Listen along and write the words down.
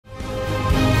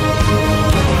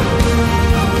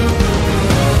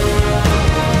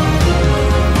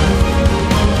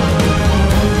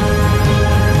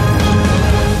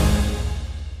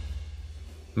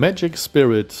Magic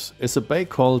Spirit is a bay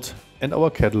colt and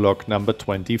our catalog number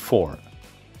 24.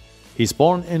 He's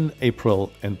born in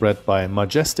April and bred by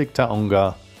Majestic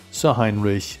Taonga, Sir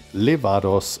Heinrich,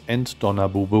 Levados and Donna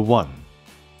Bube 1.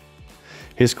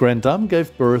 His Grand Dame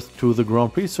gave birth to the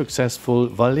Grand Prix successful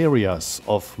Valerias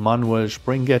of Manuel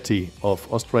Springhetti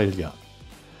of Australia.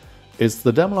 It's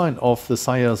the dam line of the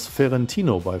sires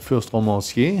Ferentino by Fürst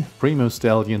Romancier, Premium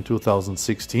Stallion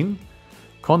 2016,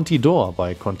 Contidor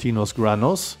by Continos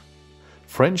Granos,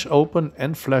 French Open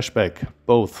and Flashback,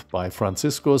 both by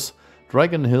Franciscus,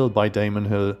 Dragon Hill by Damon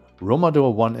Hill,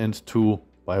 Romador 1 and 2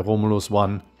 by Romulus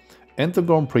 1, and the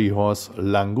Grand Prix horse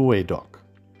Languedoc.